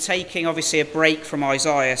Taking obviously a break from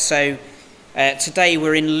Isaiah, so today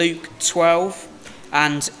we're in Luke 12,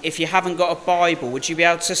 and if you haven't got a Bible, would you be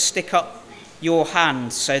able to stick up your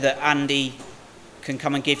hand so that Andy can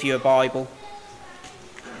come and give you a Bible?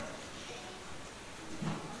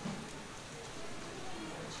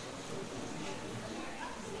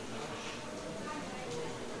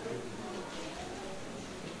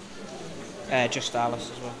 Just Alice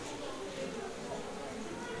as well.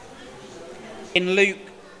 In Luke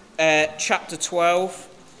chapter 12,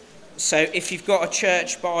 so if you've got a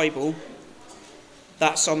church Bible,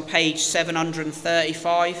 that's on page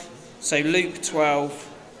 735, so Luke 12,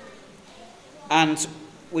 and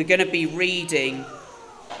we're going to be reading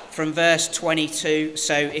from verse 22.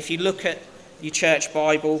 So if you look at your church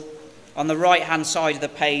Bible, on the right hand side of the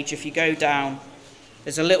page, if you go down,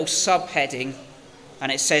 there's a little subheading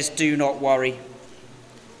and it says "Do not worry,"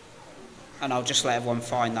 and I'll just let everyone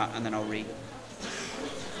find that and then I'll read.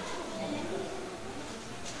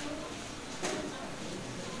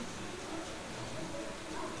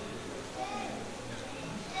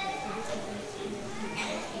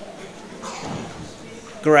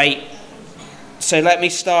 Great. So let me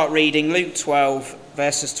start reading Luke 12,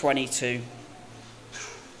 verses 22.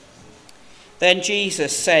 Then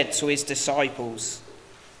Jesus said to his disciples,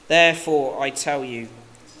 "Therefore I tell you,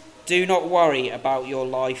 do not worry about your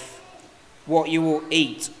life, what you will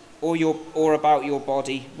eat, or about your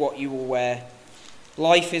body, what you will wear.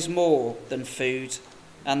 Life is more than food,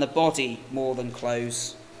 and the body more than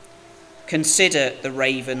clothes. Consider the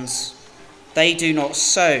ravens. They do not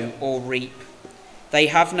sow or reap. They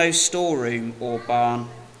have no storeroom or barn,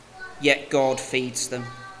 yet God feeds them.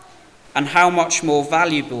 And how much more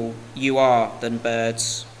valuable you are than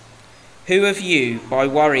birds. Who of you, by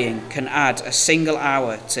worrying, can add a single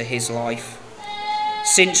hour to his life?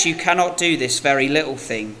 Since you cannot do this very little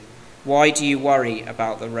thing, why do you worry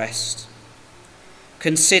about the rest?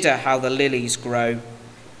 Consider how the lilies grow.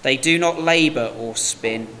 They do not labor or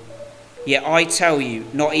spin. Yet I tell you,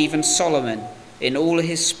 not even Solomon, in all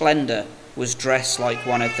his splendor, was dressed like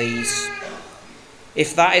one of these.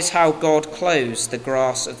 If that is how God clothes the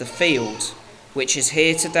grass of the field, which is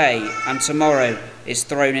here today and tomorrow is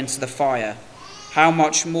thrown into the fire, how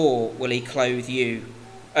much more will he clothe you,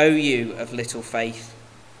 O you of little faith?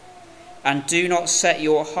 And do not set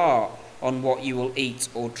your heart on what you will eat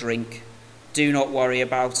or drink. Do not worry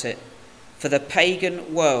about it, for the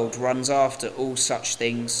pagan world runs after all such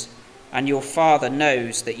things, and your Father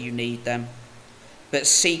knows that you need them. But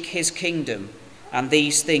seek his kingdom, and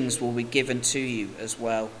these things will be given to you as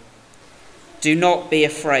well. Do not be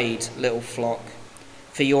afraid, little flock,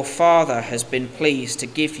 for your Father has been pleased to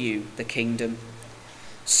give you the kingdom.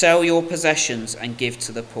 Sell your possessions and give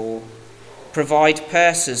to the poor. Provide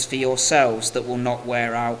purses for yourselves that will not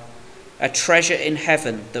wear out, a treasure in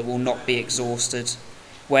heaven that will not be exhausted,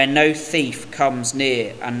 where no thief comes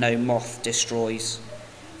near and no moth destroys.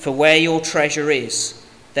 For where your treasure is,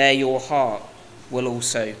 there your heart will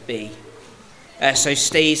also be." So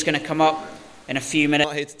Steve's going to come up in a few minutes.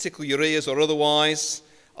 I'm not here to tickle your ears or otherwise.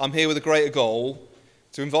 I'm here with a greater goal,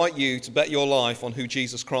 to invite you to bet your life on who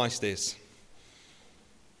Jesus Christ is.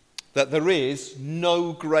 That there is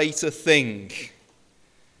no greater thing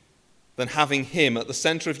than having him at the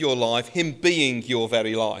centre of your life, him being your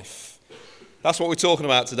very life. That's what we're talking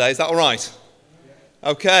about today. Is that all right?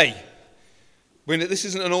 Okay. This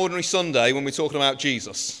isn't an ordinary Sunday when we're talking about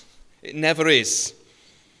Jesus. It never is.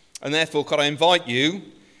 And therefore, could I invite you,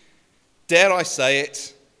 dare I say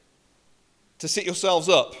it, to sit yourselves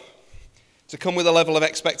up, to come with a level of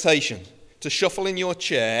expectation, to shuffle in your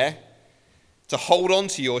chair, to hold on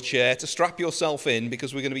to your chair, to strap yourself in,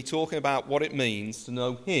 because we're going to be talking about what it means to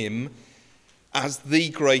know him as the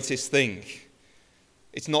greatest thing.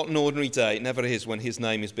 It's not an ordinary day. It never is when his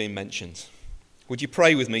name is being mentioned. Would you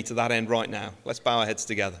pray with me to that end right now? Let's bow our heads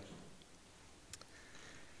together.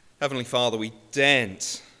 Heavenly Father, we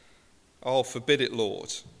daren't, forbid it,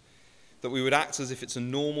 Lord, that we would act as if it's a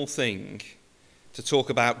normal thing to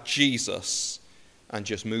talk about Jesus and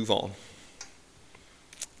just move on.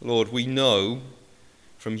 Lord, we know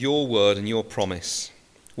from your word and your promise,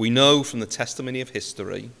 we know from the testimony of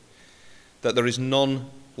history that there is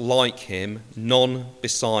none like him, none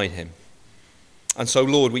beside him. And so,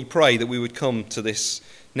 Lord, we pray that we would come to this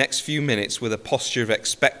next few minutes with a posture of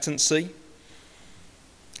expectancy.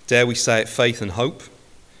 Dare we say it, faith and hope.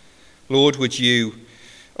 Lord, would you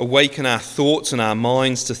awaken our thoughts and our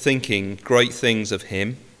minds to thinking great things of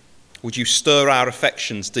him? Would you stir our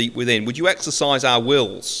affections deep within? Would you exercise our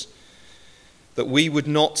wills that we would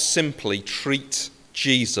not simply treat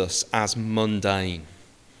Jesus as mundane?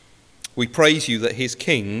 We praise you that he is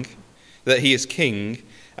king,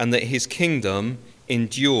 and that his kingdom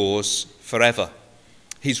endures forever.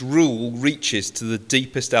 His rule reaches to the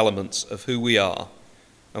deepest elements of who we are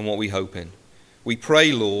and what we hope in. We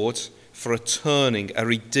pray, Lord, for a turning, a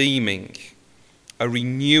redeeming, a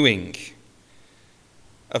renewing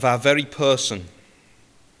of our very person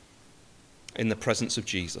in the presence of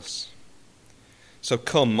Jesus. So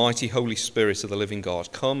come, mighty Holy Spirit of the living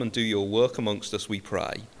God, come and do your work amongst us, we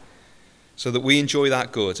pray, so that we enjoy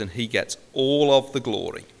that good and he gets all of the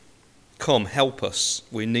glory. Come, help us,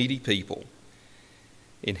 we're needy people.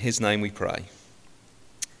 In his name we pray.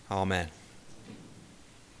 Amen.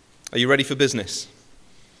 Are you ready for business?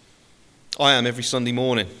 I am every Sunday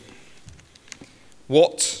morning.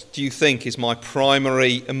 What do you think is my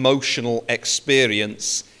primary emotional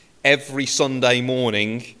experience every Sunday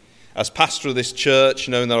morning as pastor of this church,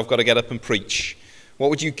 knowing that I've got to get up and preach? What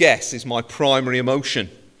would you guess is my primary emotion?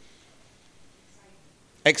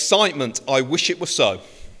 Excitement. I wish it were so.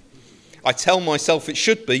 I tell myself it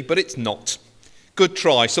should be, but it's not. Good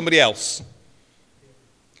try. Somebody else.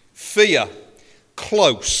 Fear.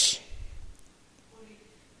 Close.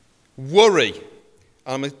 Worry.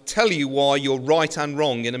 I'm going to tell you why you're right and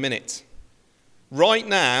wrong in a minute. Right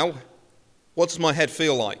now, what does my head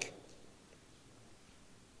feel like?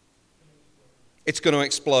 It's going to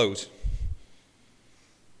explode.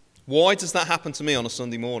 Why does that happen to me on a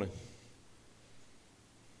Sunday morning?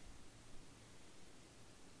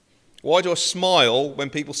 Why do I smile when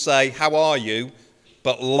people say, "How are you?"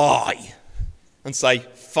 but lie and say,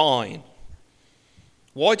 "Fine"?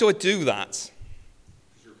 Why do I do that?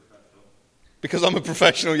 Because I'm a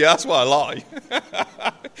professional. Yeah, that's why I lie.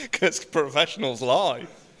 Because professionals lie.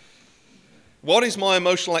 What is my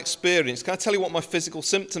emotional experience? Can I tell you what my physical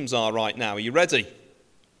symptoms are right now? Are you ready?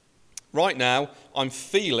 Right now, I'm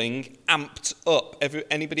feeling amped up.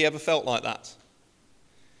 Anybody ever felt like that?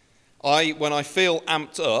 When I feel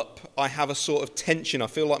amped up, I have a sort of tension. I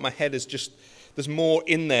feel like my head is there's more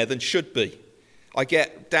in there than should be. I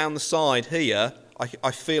get down the side here,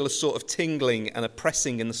 I feel a sort of tingling and a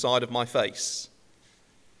pressing in the side of my face.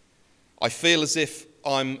 I feel as if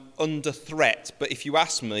I'm under threat, but if you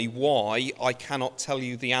ask me why, I cannot tell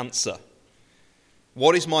you the answer.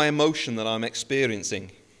 What is my emotion that I'm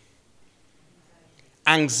experiencing?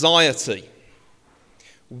 Anxiety.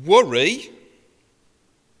 Worry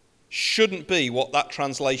shouldn't be what that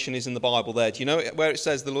translation is in the Bible there. Do you know where it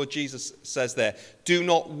says, the Lord Jesus says there, do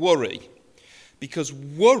not worry? Because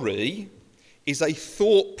worry is a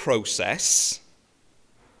thought process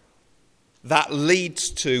that leads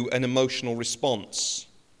to an emotional response.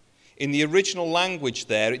 In the original language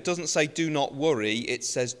there, it doesn't say do not worry, it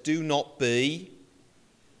says do not be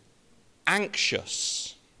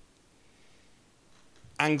anxious.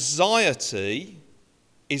 Anxiety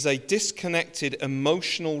is a disconnected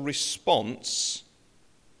emotional response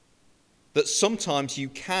that sometimes you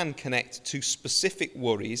can connect to specific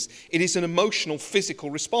worries. It is an emotional, physical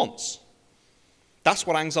response. That's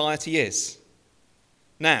what anxiety is.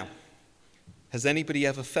 Now, has anybody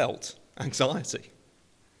ever felt anxiety?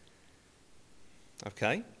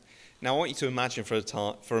 Okay. Now I want you to imagine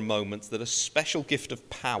for a moment that a special gift of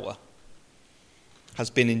power has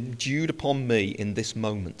been endued upon me in this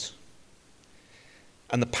moment.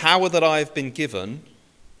 And the power that I have been given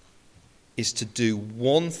is to do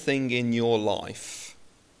one thing in your life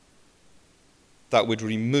that would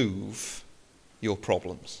remove your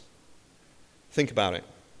problems. Think about it.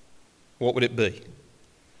 What would it be?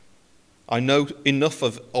 I know enough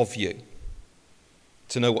of you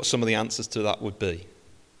to know what some of the answers to that would be.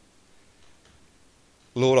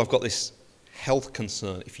 Lord, I've got this health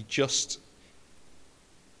concern.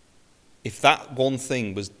 If that one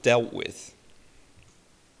thing was dealt with,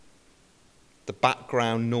 the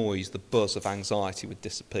background noise, the buzz of anxiety would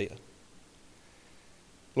disappear.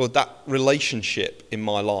 Lord, that relationship in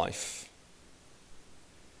my life,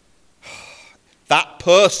 that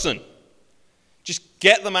person, just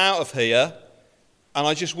get them out of here and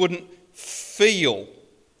I just wouldn't feel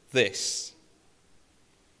this.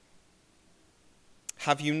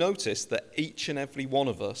 Have you noticed that each and every one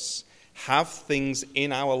of us have things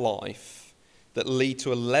in our life that lead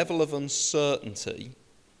to a level of uncertainty,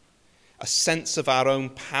 a sense of our own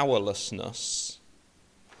powerlessness,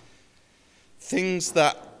 things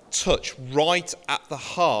that touch right at the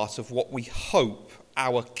heart of what we hope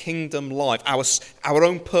our kingdom life, our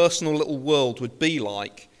own personal little world would be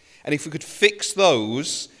like. And if we could fix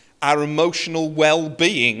those, our emotional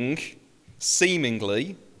well-being,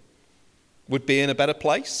 seemingly, would be in a better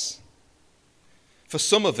place. For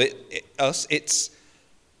some of us, it's,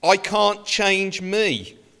 I can't change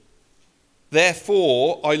me.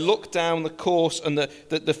 Therefore, I look down the course and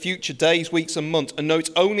the future days, weeks and months and know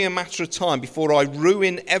it's only a matter of time before I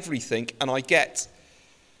ruin everything and I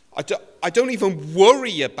don't even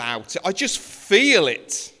worry about it. I just feel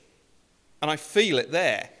it. And I feel it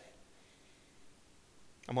there.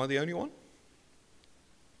 Am I the only one?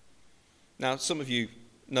 Now, some of you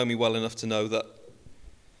know me well enough to know that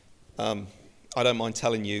I don't mind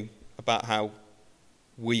telling you about how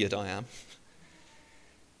weird I am.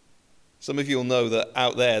 Some of you will know that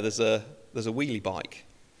out there there's a wheelie bike.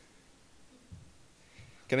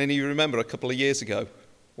 Can any of you remember a couple of years ago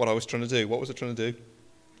what I was trying to do? What was I trying to do?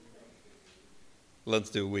 Learn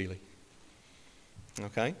to do a wheelie.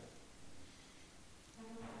 Okay?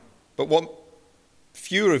 But what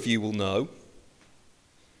fewer of you will know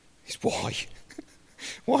is why.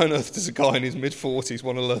 Why on earth does a guy in his mid-40s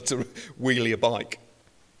want to learn to wheelie a bike?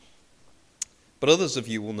 But others of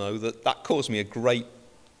you will know that caused me a great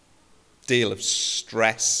deal of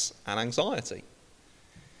stress and anxiety.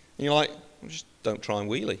 And you're like, well, just don't try and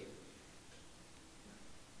wheelie.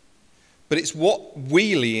 But it's what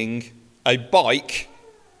wheeling a bike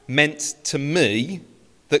meant to me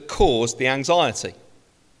that caused the anxiety.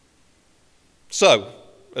 So,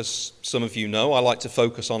 as some of you know, I like to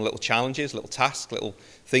focus on little challenges, little tasks, little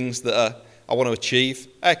things that I want to achieve.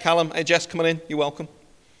 Hey, Callum, hey, Jess, come on in, you're welcome.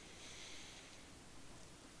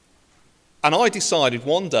 And I decided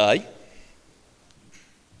one day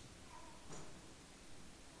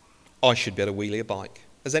I should be able to wheelie a bike.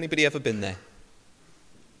 Has anybody ever been there?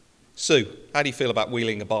 Sue, how do you feel about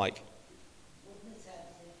wheeling a bike?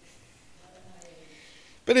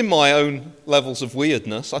 But in my own levels of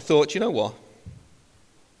weirdness, I thought, you know what?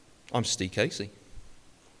 I'm Steve Casey.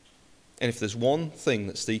 And if there's one thing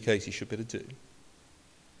that Steve Casey should be able to do,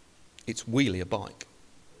 it's wheelie a bike.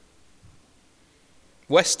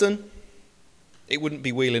 Weston, it wouldn't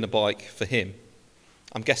be wheeling a bike for him.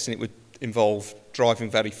 I'm guessing it would involve driving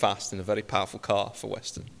very fast in a very powerful car for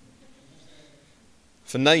Weston.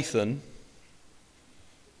 For Nathan,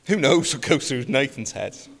 who knows what goes through Nathan's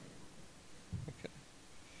head? Okay.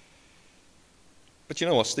 But you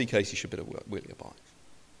know what? Steve Casey should be able to wheelie a bike.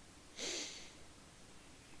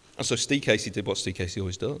 And so Steve Casey did what Steve Casey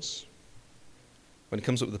always does. When he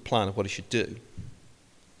comes up with a plan of what he should do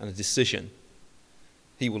and a decision,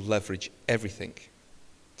 he will leverage everything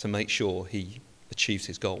to make sure he achieves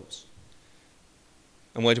his goals.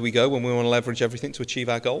 And where do we go when we want to leverage everything to achieve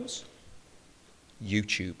our goals?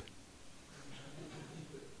 YouTube.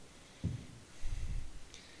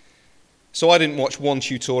 So I didn't watch one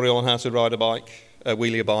tutorial on how to ride a bike,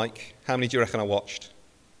 wheelie a bike. How many do you reckon I watched?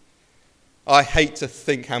 I hate to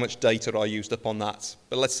think how much data I used up on that,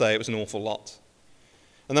 but let's say it was an awful lot.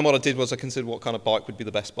 And then what I did was I considered what kind of bike would be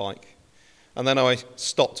the best bike. And then I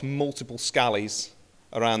stopped multiple scallies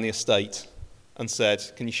around the estate and said,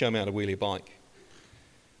 can you show me how to wheelie a bike?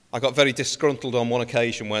 I got very disgruntled on one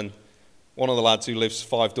occasion when one of the lads who lives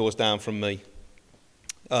 5 doors down from me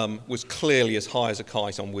was clearly as high as a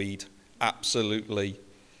kite on weed, absolutely.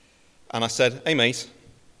 And I said, hey mate,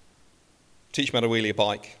 teach me how to wheelie a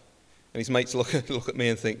bike. And his mates look at me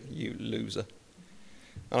and think, you loser.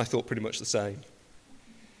 And I thought pretty much the same.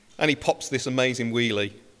 And he pops this amazing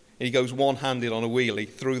wheelie, and he goes one-handed on a wheelie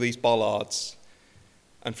through these bollards.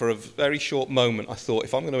 And for a very short moment, I thought,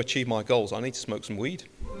 if I'm going to achieve my goals, I need to smoke some weed.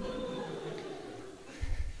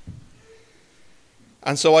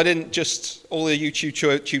 And so I didn't just, all the YouTube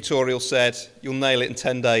tutorials said, you'll nail it in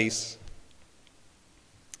 10 days.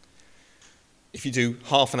 If you do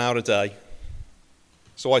half an hour a day.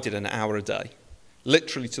 So I did an hour a day,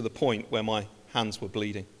 literally to the point where my hands were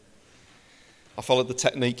bleeding. I followed the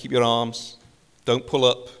technique, keep your arms, don't pull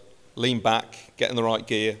up, lean back, get in the right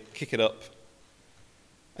gear, kick it up,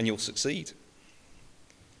 and you'll succeed.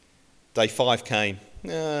 Day 5 came,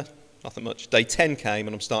 nothing much. Day 10 came,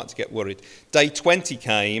 and I'm starting to get worried. Day 20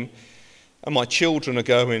 came, and my children are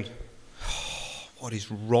going, oh, what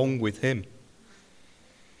is wrong with him?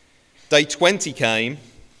 Day 20 came,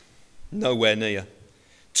 nowhere near.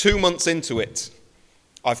 2 months into it,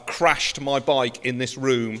 I've crashed my bike in this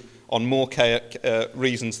room on more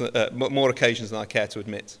occasions than I care to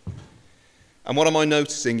admit. And what am I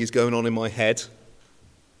noticing is going on in my head?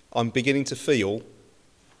 I'm beginning to feel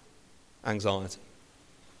anxiety.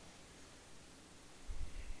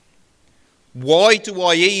 Why do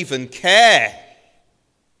I even care?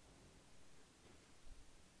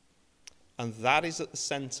 And that is at the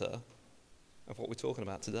centre of what we're talking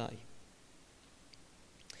about today.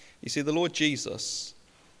 You see, the Lord Jesus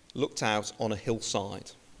looked out on a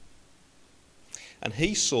hillside and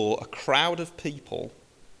he saw a crowd of people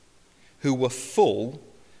who were full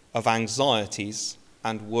of anxieties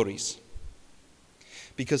and worries.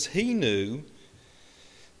 because he knew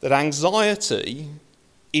that anxiety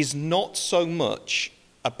is not so much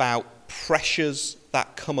about pressures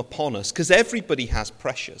that come upon us, because everybody has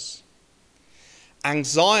pressures.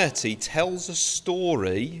 Anxiety tells a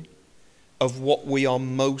story of what we are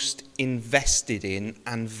most invested in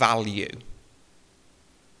and value.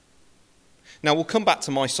 Now, we'll come back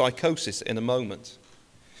to my psychosis in a moment.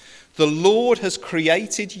 The Lord has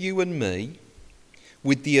created you and me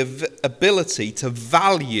with the ability to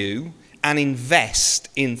value and invest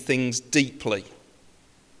in things deeply.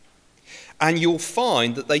 And you'll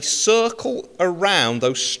find that they circle around,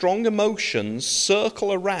 those strong emotions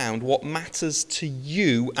circle around what matters to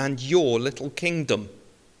you and your little kingdom.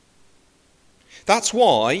 That's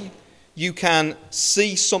why you can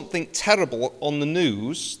see something terrible on the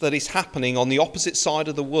news that is happening on the opposite side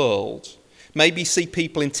of the world, maybe see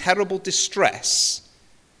people in terrible distress,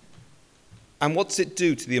 and what does it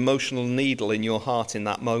do to the emotional needle in your heart in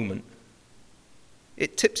that moment?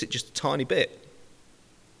 It tips it just a tiny bit.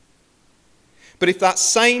 But if that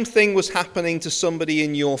same thing was happening to somebody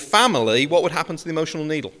in your family, what would happen to the emotional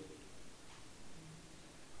needle?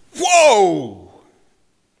 Whoa!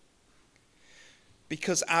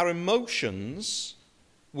 Because our emotions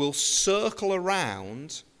will circle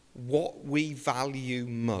around what we value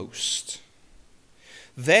most.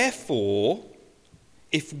 Therefore,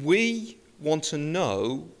 if we want to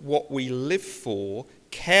know what we live for,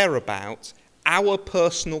 care about, our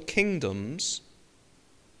personal kingdoms,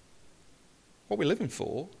 what we're living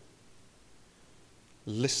for,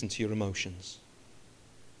 listen to your emotions.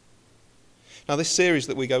 Now, this series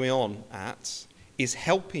that we're going on at is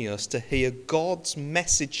helping us to hear God's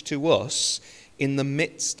message to us in the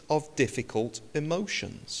midst of difficult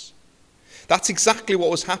emotions. That's exactly what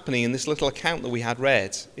was happening in this little account that we had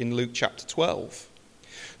read in Luke chapter 12.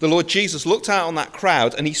 The Lord Jesus looked out on that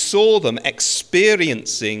crowd and he saw them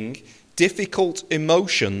experiencing difficult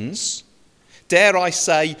emotions, dare I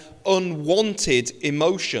say, unwanted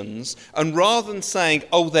emotions, and rather than saying,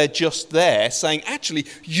 oh, they're just there, saying, actually,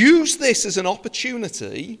 use this as an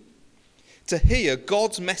opportunity to hear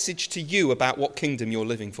God's message to you about what kingdom you're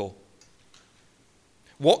living for,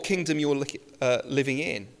 what kingdom you're living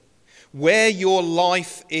in, where your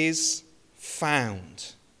life is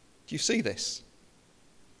found. Do you see this?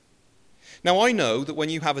 Now, I know that when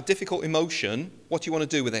you have a difficult emotion, what do you want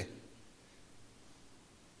to do with it?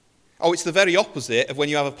 Oh, it's the very opposite of when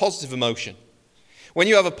you have a positive emotion. When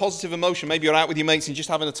you have a positive emotion, maybe you're out with your mates and just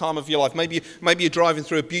having a time of your life. Maybe you're driving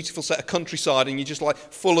through a beautiful set of countryside and you're just like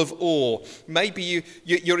full of awe. Maybe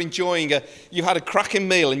you're enjoying you've had a cracking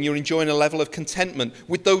meal and you're enjoying a level of contentment.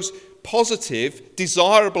 With those positive,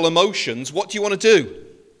 desirable emotions, what do you want to do?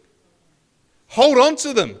 Hold on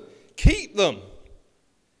to them. Keep them.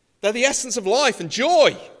 They're the essence of life and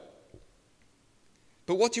joy.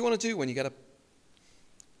 But what do you want to do when you get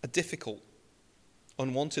a difficult,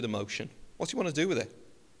 unwanted emotion? What do you want to do with it?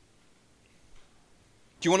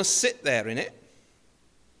 Do you want to sit there in it?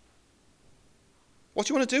 What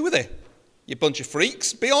do you want to do with it? You bunch of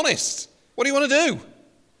freaks, be honest. What do you want to do?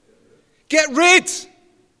 Get rid.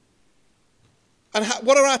 And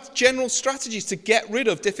what are our general strategies to get rid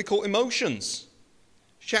of difficult emotions?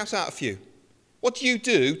 Shout out a few. What do you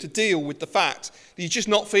do to deal with the fact that you're just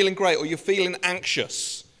not feeling great or you're feeling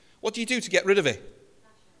anxious? What do you do to get rid of it?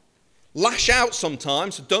 Lash out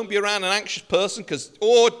sometimes, so don't be around an anxious person because,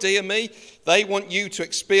 oh dear me, they want you to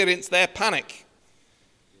experience their panic.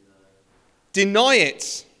 Deny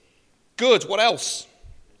it. Good, what else?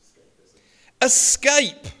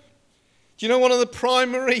 Escape. Do you know one of the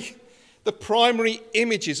primary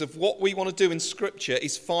images of what we want to do in Scripture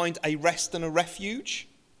is find a rest and a refuge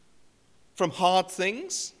from hard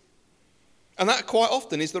things? And that quite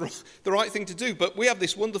often is the right thing to do. But we have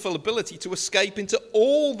this wonderful ability to escape into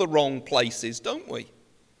all the wrong places, don't we?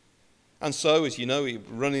 And so, as you know, we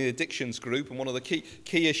run an addictions group, and one of the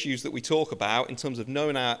key issues that we talk about in terms of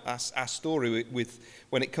knowing our story with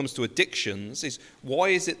when it comes to addictions is why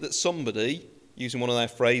is it that somebody, using one of their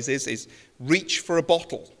phrases, is reach for a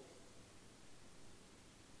bottle?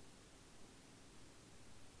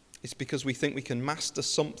 It's because we think we can master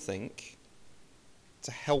something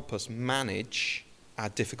to help us manage our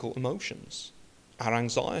difficult emotions, our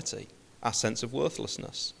anxiety, our sense of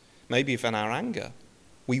worthlessness, maybe even our anger.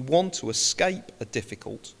 We want to escape a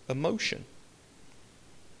difficult emotion.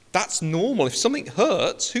 That's normal. If something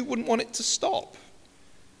hurts, who wouldn't want it to stop?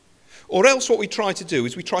 Or else what we try to do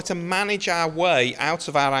is we try to manage our way out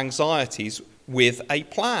of our anxieties with a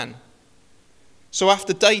plan. So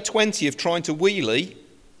after day 20 of trying to wheelie,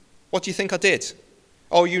 what do you think I did?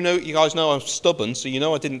 Oh, you guys know I'm stubborn, so you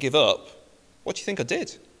know I didn't give up. What do you think I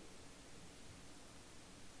did?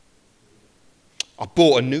 I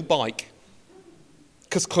bought a new bike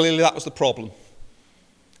because clearly that was the problem.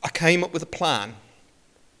 I came up with a plan.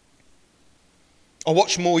 I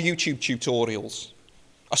watched more YouTube tutorials.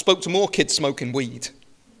 I spoke to more kids smoking weed.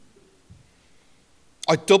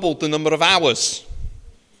 I doubled the number of hours.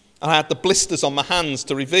 And I had the blisters on my hands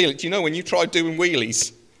to reveal it. Do you know when you try doing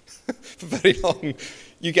wheelies for very long,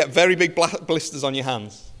 you get very big blisters on your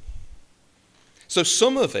hands? So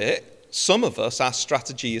some of us, our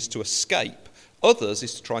strategy is to escape. Others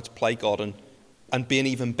is to try to play God and be an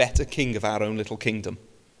even better king of our own little kingdom.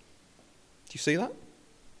 Do you see that?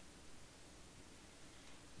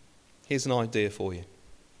 Here's an idea for you.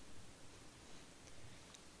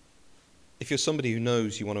 If you're somebody who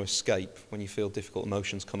knows you want to escape when you feel difficult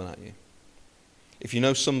emotions coming at you, if you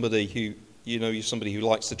know somebody who, you're somebody who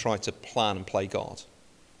likes to try to plan and play God,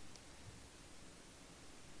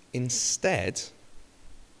 instead,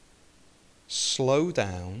 slow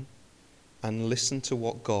down and listen to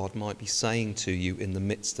what God might be saying to you in the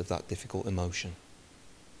midst of that difficult emotion.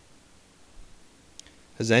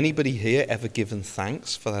 Has anybody here ever given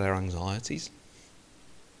thanks for their anxieties?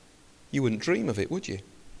 You wouldn't dream of it, would you?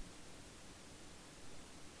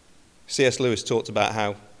 C.S. Lewis talked about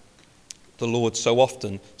how the Lord so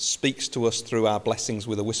often speaks to us through our blessings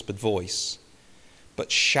with a whispered voice,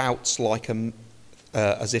 but shouts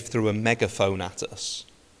as if through a megaphone at us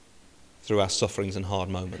through our sufferings and hard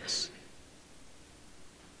moments.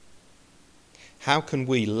 How can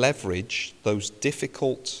we leverage those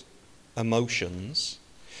difficult emotions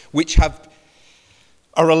which the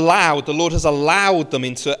Lord has allowed them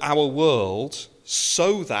into our world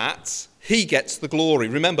so that He gets the glory?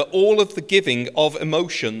 Remember, all of the giving of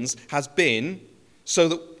emotions has been so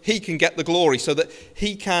that He can get the glory, so that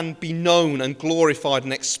He can be known and glorified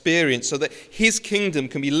and experienced, so that His kingdom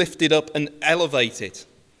can be lifted up and elevated.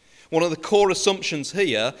 One of the core assumptions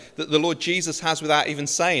here that the Lord Jesus has without even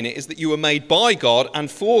saying it is that you were made by God and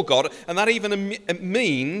for God, and that even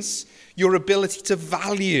means your ability to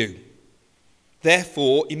value.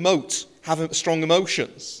 Therefore, emote, have strong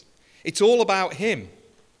emotions. It's all about Him.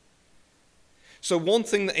 So one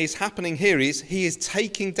thing that is happening here is He is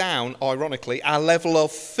taking down, ironically, our level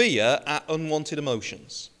of fear at unwanted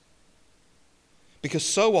emotions. Because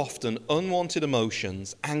so often, unwanted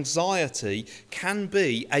emotions, anxiety, can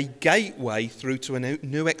be a gateway through to a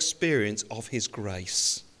new experience of His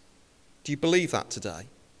grace. Do you believe that today?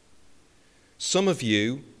 Some of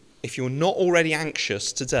you, if you're not already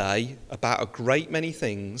anxious today about a great many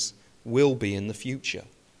things, will be in the future.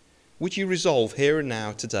 Would you resolve here and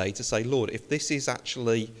now today to say, Lord, if this is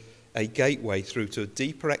actually a gateway through to a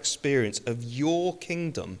deeper experience of your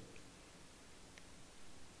kingdom,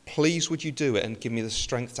 please would you do it and give me the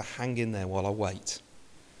strength to hang in there while I wait?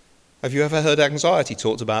 Have you ever heard anxiety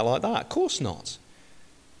talked about like that? Of course not.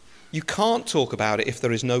 You can't talk about it if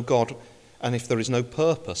there is no God and if there is no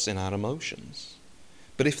purpose in our emotions.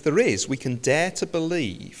 But if there is, we can dare to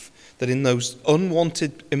believe that in those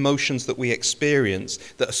unwanted emotions that we experience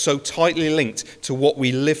that are so tightly linked to what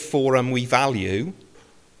we live for and we value,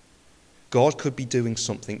 God could be doing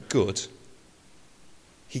something good.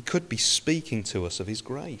 He could be speaking to us of His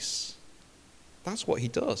grace. That's what He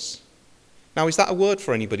does. Now, is that a word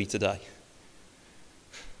for anybody today?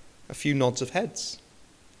 A few nods of heads.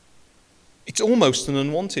 It's almost an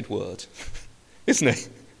unwanted word, isn't it?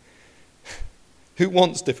 Who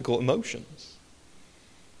wants difficult emotions?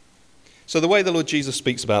 So the way the Lord Jesus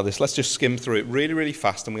speaks about this, let's just skim through it really, really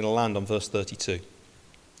fast, and we're going to land on verse 32.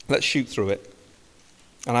 Let's shoot through it.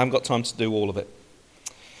 And I haven't got time to do all of it.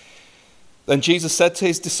 Then Jesus said to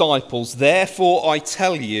His disciples, "Therefore I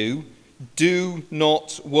tell you, do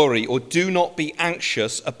not worry," or do not be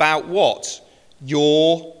anxious about what?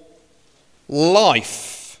 Your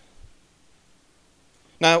life.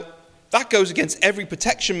 Now, that goes against every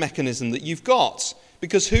protection mechanism that you've got,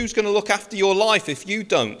 because who's going to look after your life if you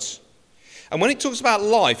don't? And when it talks about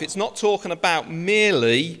life, it's not talking about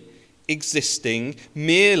merely existing,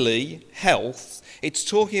 merely health. It's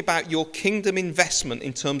talking about your kingdom investment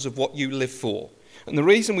in terms of what you live for. And the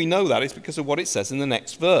reason we know that is because of what it says in the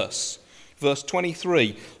next verse. Verse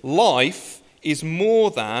 23, life is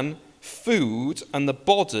more than food and the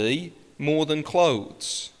body more than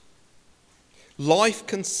clothes. Life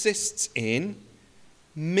consists in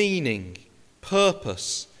meaning,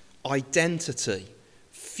 purpose, identity,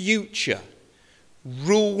 future,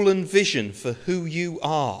 rule and vision for who you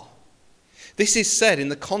are. This is said in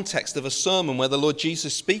the context of a sermon where the Lord Jesus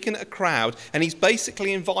is speaking at a crowd, and He's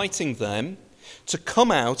basically inviting them to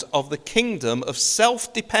come out of the kingdom of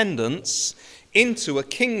self-dependence into a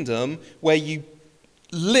kingdom where you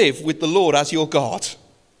live with the Lord as your God.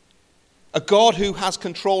 A God who has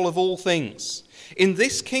control of all things. In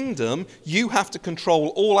this kingdom, you have to control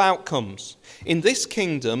all outcomes. In this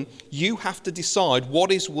kingdom, you have to decide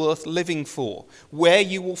what is worth living for, where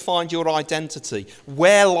you will find your identity,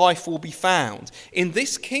 where life will be found. In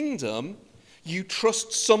this kingdom, you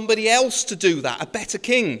trust somebody else to do that, a better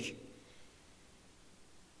king.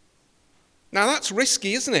 Now that's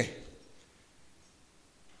risky, isn't it?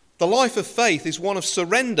 The life of faith is one of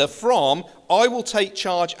surrender from, I will take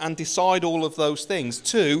charge and decide all of those things,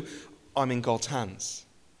 to, I'm in God's hands.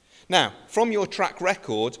 Now, from your track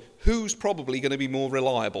record, who's probably going to be more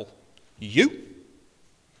reliable? You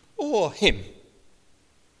or him?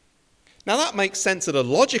 Now that makes sense at a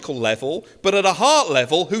logical level, but at a heart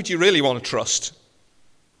level, who do you really want to trust?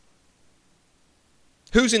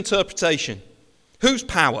 Whose interpretation? Whose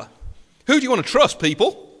power? Who do you want to trust,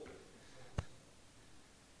 people?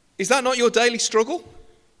 Is that not your daily struggle?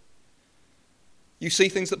 You see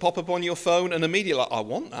things that pop up on your phone and immediately like, I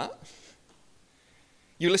want that.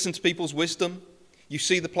 You listen to people's wisdom. You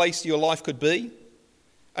see the place your life could be.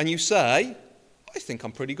 And you say, I think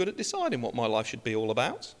I'm pretty good at deciding what my life should be all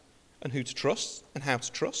about. And who to trust and how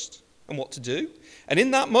to trust and what to do. And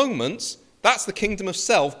in that moment, that's the kingdom of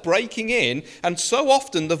self breaking in. And so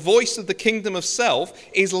often the voice of the kingdom of self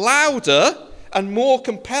is louder and more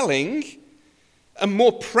compelling and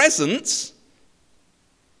more present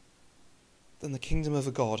than the kingdom of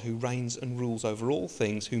a God who reigns and rules over all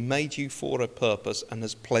things, who made you for a purpose and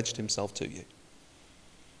has pledged himself to you.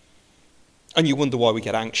 And you wonder why we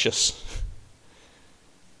get anxious.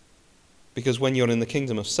 Because when you're in the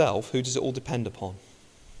kingdom of self, who does it all depend upon?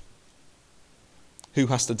 Who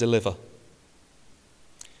has to deliver?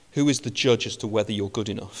 Who is the judge as to whether you're good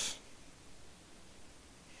enough?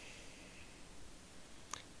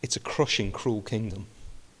 It's a crushing, cruel kingdom.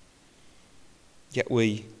 Yet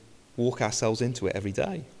we walk ourselves into it every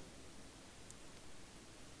day.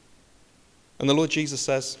 And the Lord Jesus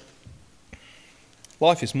says,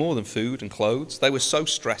 life is more than food and clothes. They were so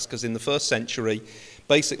stressed because in the first century,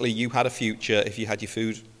 basically you had a future if you had your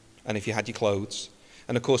food and if you had your clothes.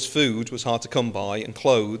 And of course food was hard to come by and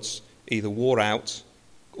clothes either wore out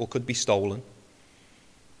or could be stolen.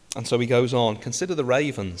 And so he goes on, consider the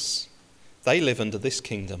ravens. They live under this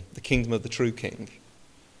kingdom, the kingdom of the true king.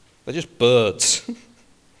 They're just birds.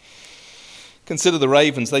 Consider the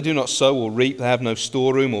ravens. They do not sow or reap. They have no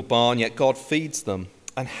storeroom or barn, yet God feeds them.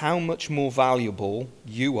 And how much more valuable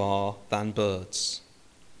you are than birds.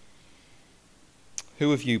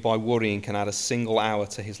 Who of you, by worrying, can add a single hour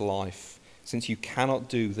to his life? Since you cannot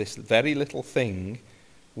do this very little thing,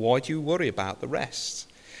 why do you worry about the rest?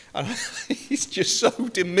 And he's just so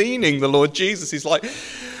demeaning, the Lord Jesus. He's like,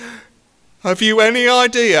 have you any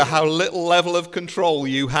idea how little level of control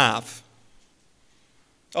you have?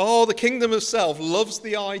 Oh, the kingdom of self loves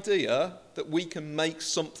the idea that we can make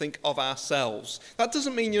something of ourselves. That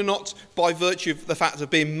doesn't mean you're not, by virtue of the fact of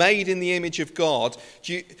being made in the image of God,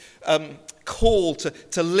 called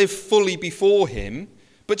to live fully before him.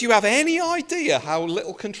 But do you have any idea how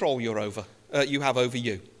little control you have over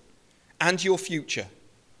you and your future?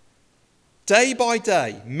 Day by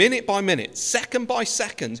day, minute by minute, second by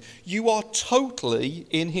second, you are totally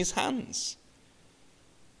in his hands.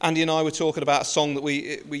 Andy and I were talking about a song that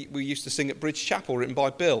we used to sing at Bridge Chapel, written by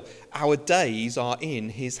Bill. Our days are in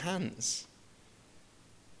his hands.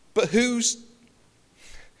 But whose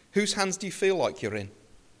hands do you feel like you're in?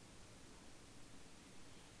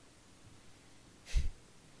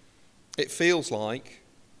 It feels like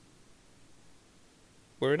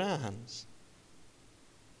we're in our hands.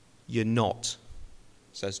 You're not,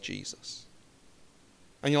 says Jesus.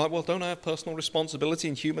 And you're like, well, don't I have personal responsibility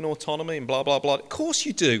and human autonomy and blah, blah, blah? Of course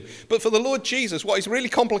you do. But for the Lord Jesus, what is really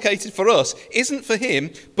complicated for us isn't for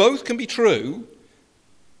him. Both can be true.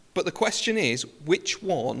 But the question is, which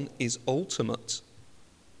one is ultimate?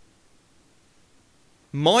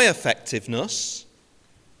 My effectiveness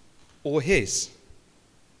or his?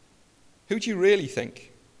 Who do you really think?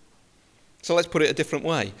 So let's put it a different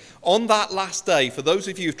way. On that last day, for those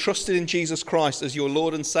of you who've trusted in Jesus Christ as your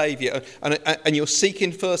Lord and Saviour, and you're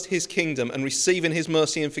seeking first his kingdom and receiving his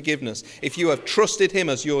mercy and forgiveness, if you have trusted him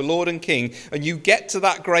as your Lord and King, and you get to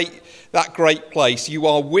that great place, you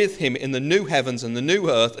are with him in the new heavens and the new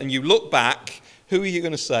earth, and you look back, who are you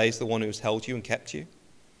going to say is the one who has held you and kept you?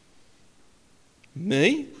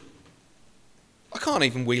 Me? I can't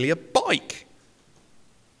even wheelie a bike.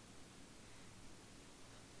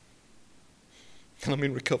 And I'm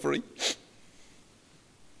in recovery.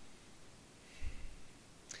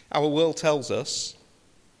 Our world tells us,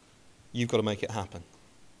 you've got to make it happen.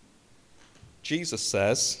 Jesus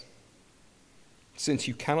says, since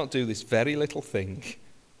you cannot do this very little thing,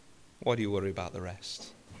 why do you worry about the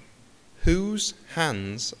rest? Whose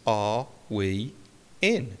hands are we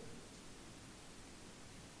in?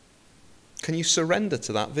 Can you surrender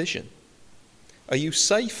to that vision? Are you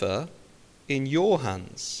safer in your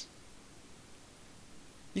hands?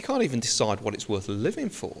 You can't even decide what it's worth living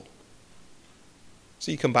for.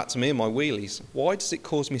 So you come back to me and my wheelies. Why does it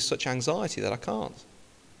cause me such anxiety that I can't?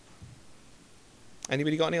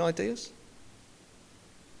 Anybody got any ideas?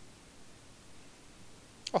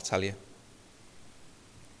 I'll tell you.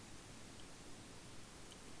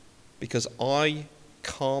 Because I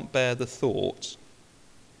can't bear the thought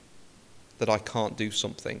that I can't do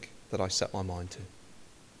something that I set my mind to.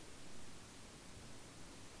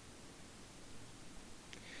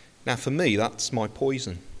 Now for me, that's my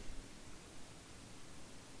poison.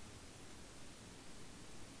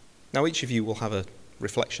 Now each of you will have a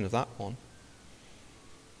reflection of that one.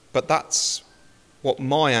 But that's what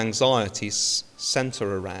my anxieties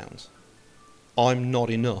centre around. I'm not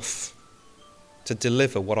enough to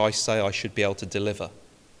deliver what I say I should be able to deliver.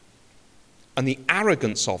 And the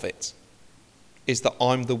arrogance of it is that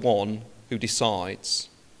I'm the one who decides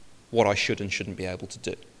what I should and shouldn't be able to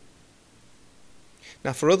do.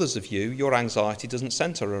 Now for others of you, your anxiety doesn't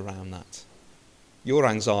centre around that. Your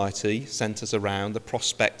anxiety centres around the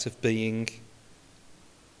prospect of being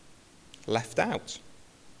left out,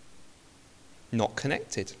 not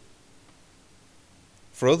connected.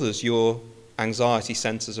 For others, your anxiety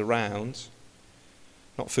centres around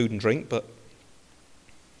not food and drink, but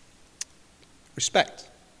respect.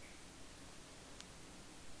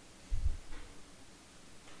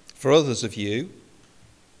 For others of you,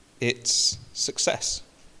 it's success.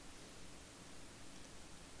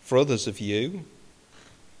 For others of you,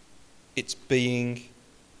 it's being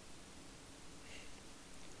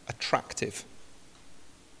attractive.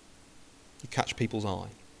 You catch people's eye.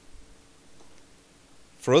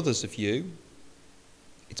 For others of you,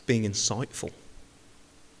 it's being insightful.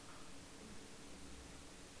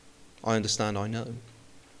 I understand, I know.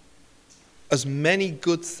 As many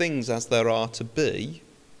good things as there are to be,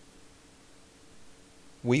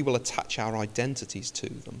 we will attach our identities to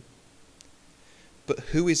them. But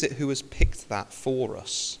who is it who has picked that for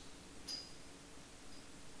us?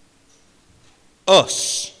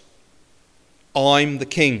 Us. I'm the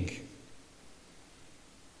King.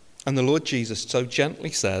 And the Lord Jesus so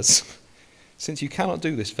gently says, since you cannot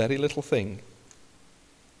do this very little thing,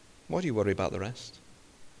 why do you worry about the rest?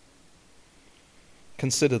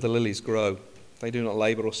 Consider the lilies grow. They do not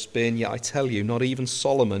labour or spin, yet I tell you, not even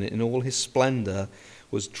Solomon in all his splendour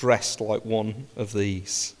was dressed like one of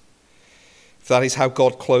these. If that is how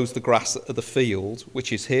God clothes the grass of the field,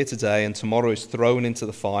 which is here today and tomorrow is thrown into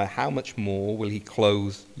the fire, how much more will he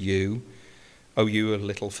clothe you, O you of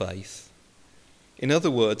little faith? In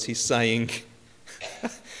other words, he's saying,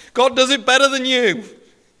 God does it better than you,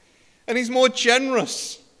 and he's more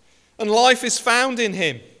generous, and life is found in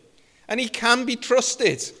him, and he can be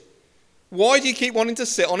trusted. Why do you keep wanting to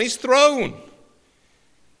sit on his throne?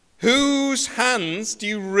 Whose hands do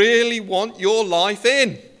you really want your life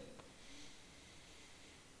in?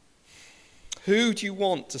 Who do you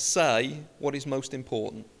want to say what is most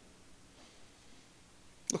important?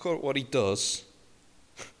 Look at what he does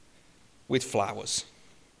with flowers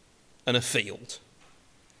and a field.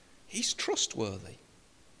 He's trustworthy.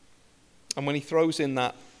 And when he throws in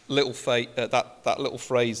that little that little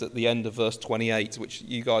phrase at the end of verse 28, which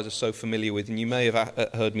you guys are so familiar with, and you may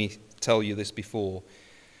have heard me tell you this before,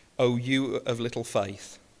 "O you of little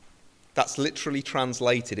faith," that's literally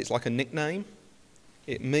translated. It's like a nickname.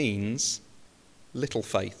 It means little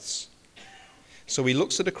faiths. So he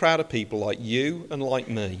looks at a crowd of people like you and like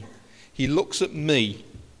me. He looks at me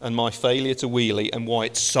and my failure to wheelie and why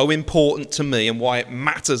it's so important to me and why it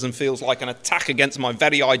matters and feels like an attack against my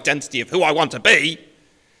very identity of who I want to be.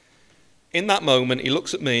 In that moment, he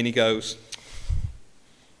looks at me and he goes,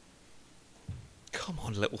 "Come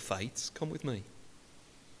on, little faiths, come with me.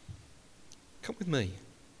 Come with me.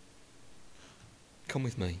 Come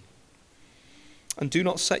with me. And do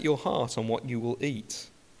not set your heart on what you will eat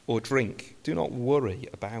or drink. Do not worry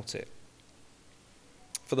about it."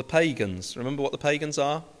 For the pagans, remember what the pagans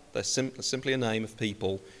are? They're simply a name of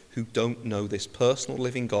people who don't know this personal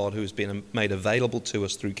living God who has been made available to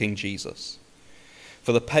us through King Jesus.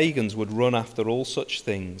 For the pagans would run after all such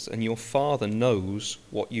things, and your Father knows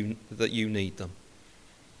that you need them.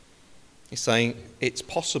 He's saying it's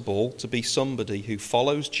possible to be somebody who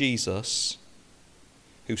follows Jesus,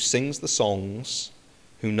 who sings the songs,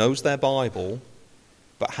 who knows their Bible,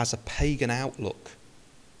 but has a pagan outlook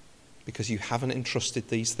because you haven't entrusted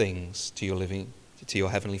these things to your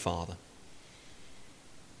Heavenly Father.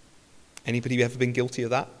 Anybody ever been guilty of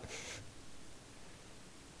that?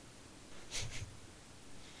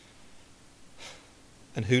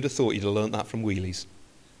 And who'd have thought you'd have learnt that from wheelies?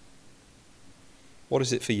 What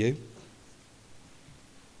is it for you?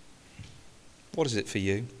 What is it for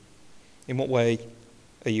you? In what way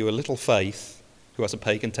are you a little faith who has a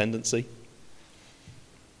pagan tendency?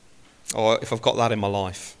 Or if I've got that in my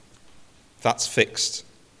life, that's fixed.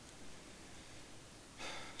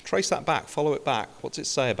 Trace that back, follow it back. What's it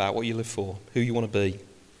say about what you live for, who you want to be,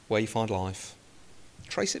 where you find life?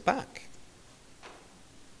 Trace it back.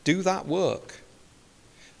 Do that work.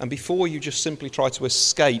 And before you just simply try to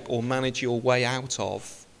escape or manage your way out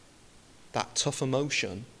of that tough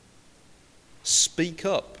emotion, speak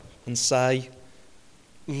up and say,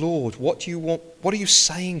 Lord, what do you want? What are you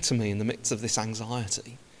saying to me in the midst of this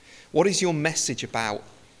anxiety? What is your message about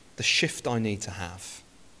the shift I need to have?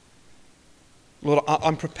 Lord,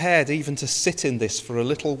 I'm prepared even to sit in this for a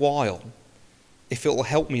little while if it will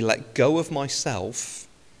help me let go of myself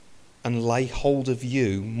and lay hold of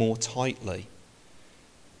you more tightly.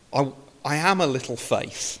 I am a little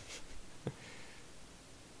faith,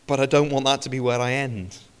 but I don't want that to be where I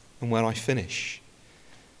end and where I finish.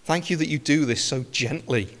 Thank you that you do this so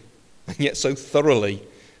gently and yet so thoroughly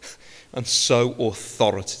and so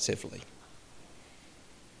authoritatively.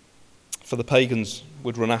 For the pagans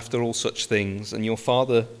would run after all such things, and your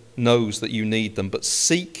Father knows that you need them, but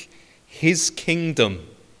seek his kingdom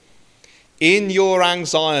in your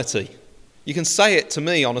anxiety. You can say it to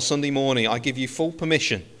me on a Sunday morning, I give you full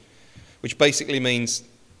permission, which basically means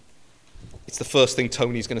it's the first thing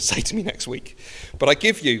Tony's going to say to me next week. But I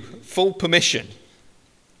give you full permission.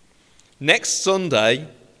 Next Sunday,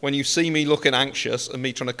 when you see me looking anxious and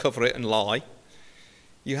me trying to cover it and lie,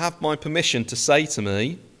 you have my permission to say to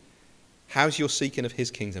me, how's your seeking of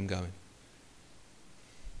his kingdom going?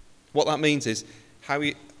 What that means is, how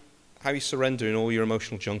are you surrendering all your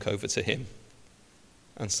emotional junk over to him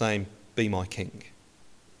and saying, be my king?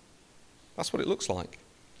 That's what it looks like.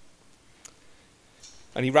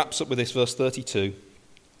 And he wraps up with this, verse 32.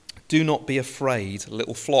 Do not be afraid,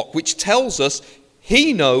 little flock, which tells us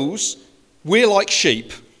he knows we're like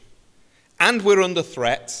sheep and we're under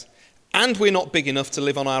threat and we're not big enough to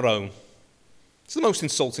live on our own. It's the most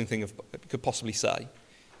insulting thing you could possibly say.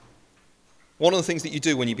 One of the things that you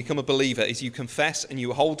do when you become a believer is you confess and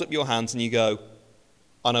you hold up your hands and you go,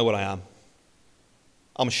 I know what I am.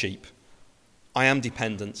 I'm a sheep. I am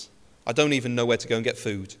dependent. I don't even know where to go and get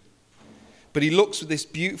food. But he looks with this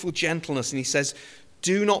beautiful gentleness and he says,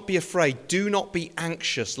 do not be afraid. Do not be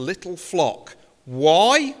anxious, little flock.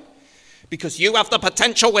 Why? Because you have the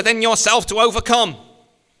potential within yourself to overcome.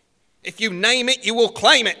 If you name it, you will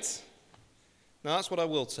claim it. Now that's what our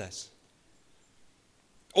world says.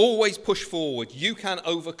 Always push forward. You can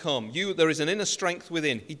overcome. There is an inner strength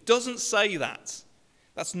within. He doesn't say that.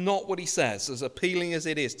 That's not what he says. As appealing as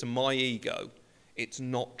it is to my ego, it's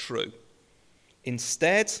not true.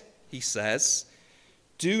 Instead, he says,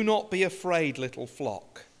 do not be afraid, little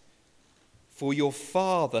flock, for your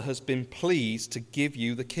Father has been pleased to give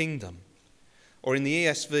you the kingdom. Or in the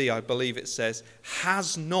ESV, I believe it says,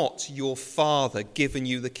 has not your Father given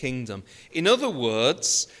you the kingdom? In other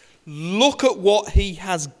words, look at what he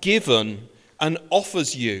has given and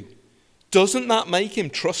offers you. Doesn't that make him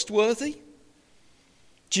trustworthy?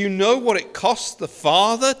 Do you know what it costs the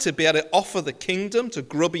Father to be able to offer the kingdom to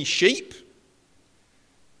grubby sheep?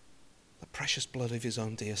 The precious blood of his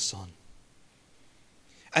own dear Son.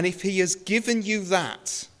 And if he has given you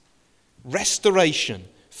that, restoration,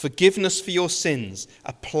 forgiveness for your sins,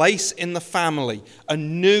 a place in the family, a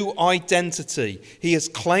new identity, he has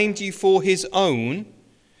claimed you for his own,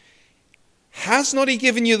 has not he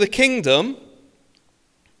given you the kingdom?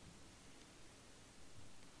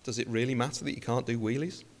 Does it really matter that you can't do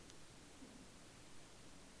wheelies?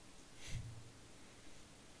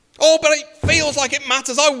 Oh, but it feels like it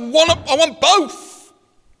matters. I want both.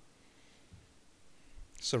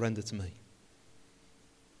 Surrender to me.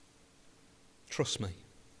 Trust me.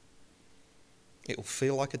 It will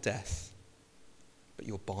feel like a death, but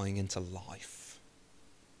you're buying into life.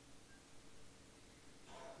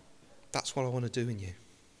 That's what I want to do in you.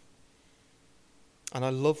 And I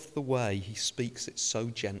love the way he speaks it so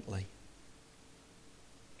gently.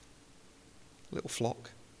 Little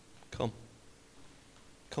flock, come.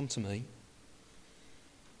 Come to me.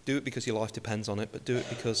 Do it because your life depends on it, but do it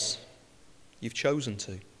because you've chosen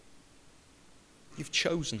to. You've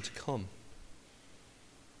chosen to come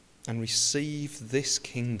and receive this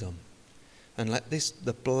kingdom. And let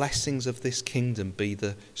the blessings of this kingdom be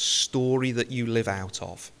the story that you live out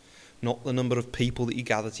of. not the number of people that you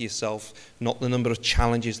gather to yourself, not the number of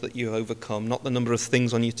challenges that you overcome, not the number of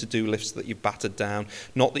things on your to-do lists that you've battered down,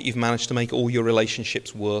 not that you've managed to make all your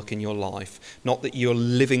relationships work in your life, not that you're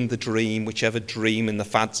living the dream, whichever dream in the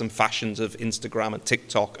fads and fashions of Instagram and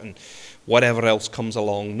TikTok and whatever else comes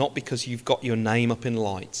along, not because you've got your name up in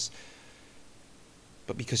lights,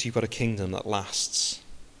 but because you've got a kingdom that lasts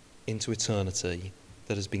into eternity,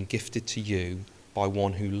 that has been gifted to you by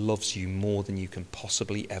one who loves you more than you can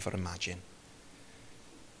possibly ever imagine.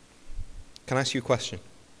 Can I ask you a question?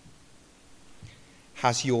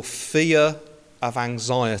 Has your fear of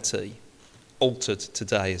anxiety altered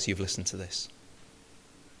today as you've listened to this?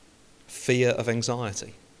 Fear of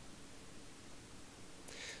anxiety.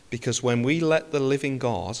 Because when we let the living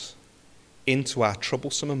God into our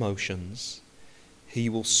troublesome emotions, he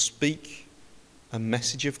will speak a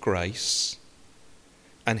message of grace,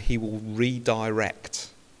 and he will redirect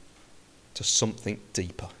to something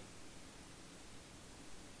deeper.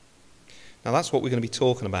 Now that's what we're going to be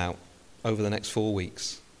talking about over the next 4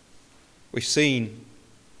 weeks. We've seen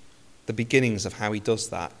the beginnings of how he does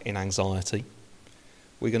that in anxiety.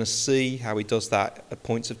 We're going to see how he does that at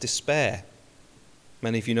points of despair.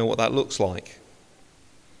 Many of you know what that looks like.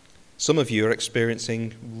 Some of you are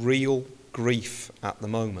experiencing real grief at the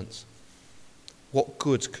moment. What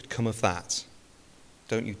good could come of that?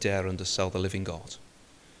 Don't you dare undersell the living God.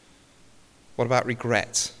 What about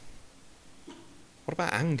regret? What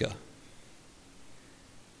about anger?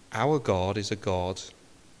 Our God is a God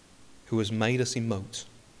who has made us emote,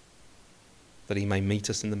 that he may meet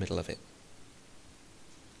us in the middle of it.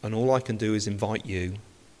 And all I can do is invite you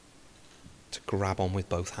to grab on with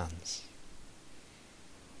both hands.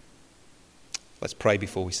 Let's pray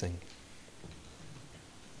before we sing.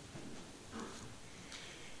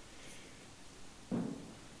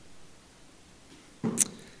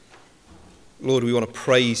 Lord, we want to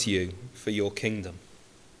praise you for your kingdom.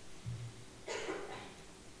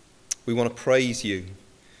 We want to praise you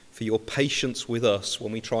for your patience with us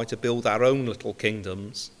when we try to build our own little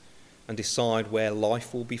kingdoms and decide where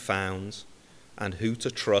life will be found and who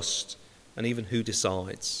to trust and even who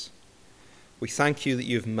decides. We thank you that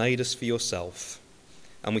you have made us for yourself,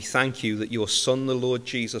 and we thank you that your Son, the Lord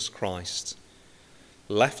Jesus Christ,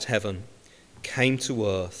 left heaven, came to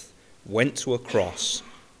earth, went to a cross,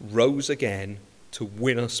 rose again to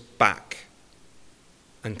win us back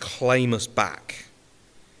and claim us back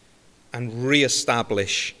and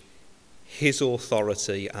re-establish his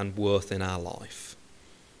authority and worth in our life.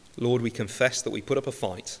 Lord, we confess that we put up a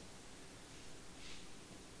fight.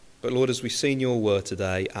 But Lord, as we've seen your word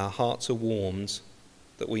today, our hearts are warmed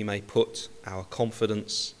that we may put our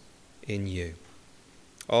confidence in you.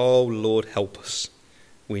 Oh Lord, help us.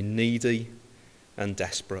 We're needy and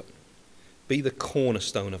desperate. Be the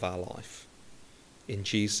cornerstone of our life. In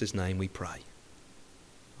Jesus' name we pray.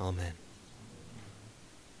 Amen.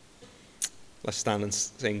 Let's stand and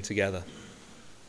sing together.